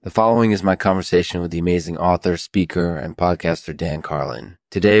The following is my conversation with the amazing author, speaker, and podcaster Dan Carlin.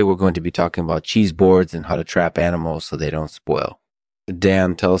 Today, we're going to be talking about cheese boards and how to trap animals so they don't spoil.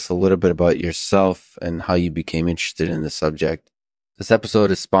 Dan, tell us a little bit about yourself and how you became interested in the subject. This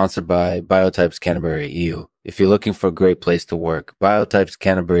episode is sponsored by Biotypes Canterbury EU. If you're looking for a great place to work, Biotypes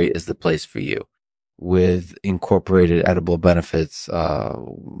Canterbury is the place for you. With incorporated edible benefits,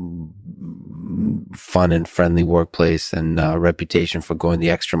 fun and friendly workplace, and reputation for going the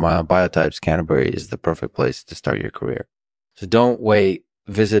extra mile, Biotypes Canterbury is the perfect place to start your career. So don't wait.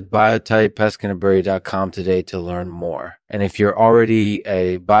 Visit biotypepestcanterbury.com today to learn more. And if you're already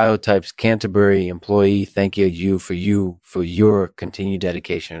a Biotypes Canterbury employee, thank you for your continued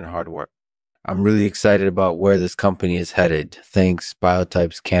dedication and hard work. I'm really excited about where this company is headed. Thanks,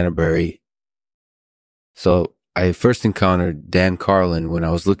 Biotypes Canterbury. So I first encountered Dan Carlin when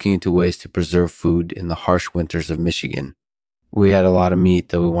I was looking into ways to preserve food in the harsh winters of Michigan. We had a lot of meat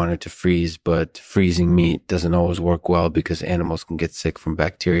that we wanted to freeze, but freezing meat doesn't always work well because animals can get sick from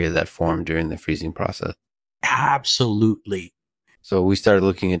bacteria that form during the freezing process. Absolutely. So we started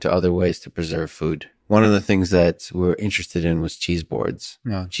looking into other ways to preserve food. One of the things that we were interested in was cheese boards.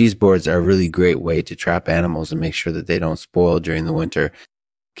 Now, cheese boards are a really great way to trap animals and make sure that they don't spoil during the winter.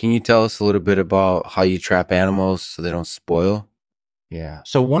 Can you tell us a little bit about how you trap animals so they don't spoil? Yeah.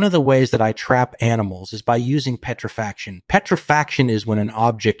 So one of the ways that I trap animals is by using petrifaction. Petrifaction is when an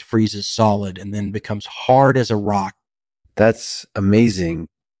object freezes solid and then becomes hard as a rock. That's amazing.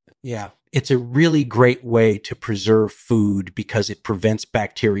 Yeah. It's a really great way to preserve food because it prevents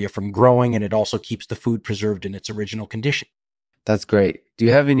bacteria from growing and it also keeps the food preserved in its original condition. That's great. Do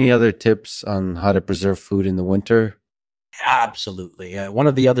you have any other tips on how to preserve food in the winter? Absolutely. One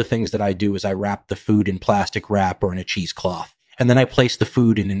of the other things that I do is I wrap the food in plastic wrap or in a cheesecloth. And then I place the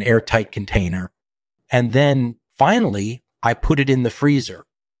food in an airtight container. And then finally, I put it in the freezer.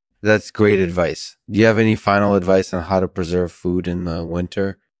 That's great advice. Do you have any final advice on how to preserve food in the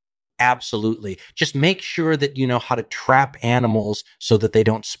winter? Absolutely. Just make sure that you know how to trap animals so that they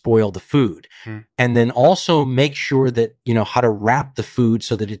don't spoil the food. And then also make sure that you know how to wrap the food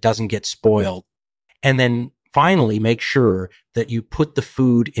so that it doesn't get spoiled. And then finally, make sure that you put the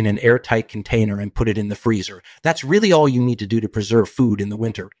food in an airtight container and put it in the freezer. That's really all you need to do to preserve food in the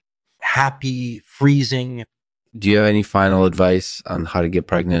winter. Happy freezing. Do you have any final advice on how to get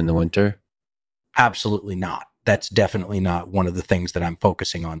pregnant in the winter? Absolutely not. That's definitely not one of the things that I'm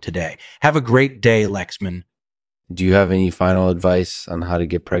focusing on today. Have a great day, Lexman. Do you have any final advice on how to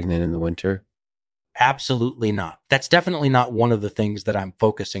get pregnant in the winter? Absolutely not. That's definitely not one of the things that I'm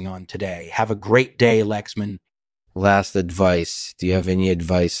focusing on today. Have a great day, Lexman. Last advice. Do you have any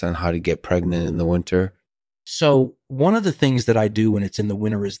advice on how to get pregnant in the winter? So one of the things that I do when it's in the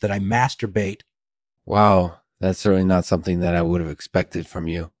winter is that I masturbate. Wow, that's certainly not something that I would have expected from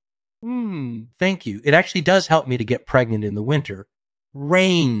you. Thank you. It actually does help me to get pregnant in the winter.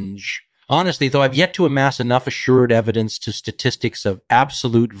 Range. Honestly, though, I've yet to amass enough assured evidence to statistics of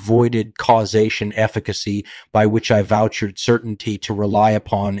absolute voided causation efficacy by which I vouchered certainty to rely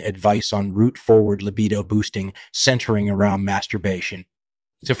upon advice on root-forward libido boosting centering around masturbation.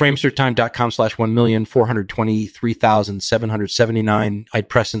 So framesearchtime.com/1,423,779. I'd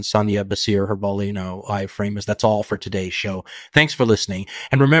press Insomnia, Basir, Herbolino, iframes. That's all for today's show. Thanks for listening.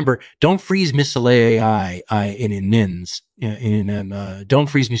 And remember, don't freeze Miscellee in nins. Don't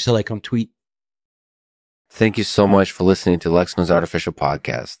freeze Miscellee on tweet. Thank you so much for listening to Lexman's Artificial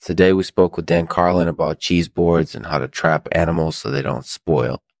Podcast. Today we spoke with Dan Carlin about cheese boards and how to trap animals so they don't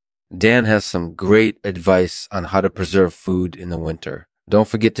spoil. Dan has some great advice on how to preserve food in the winter. Don't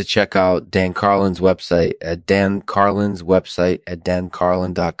forget to check out Dan Carlin's website at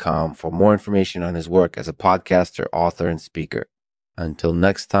dancarlin.com for more information on his work as a podcaster, author, and speaker. Until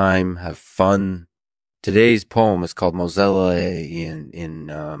next time, have fun. Today's poem is called Mosella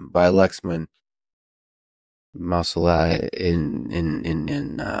by Lexman. Mosella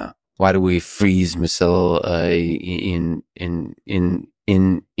why do we freeze Mosella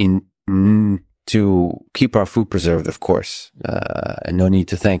to keep our food preserved, of course. And no need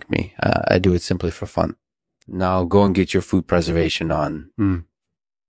to thank me. I do it simply for fun. Now go and get your food preservation on.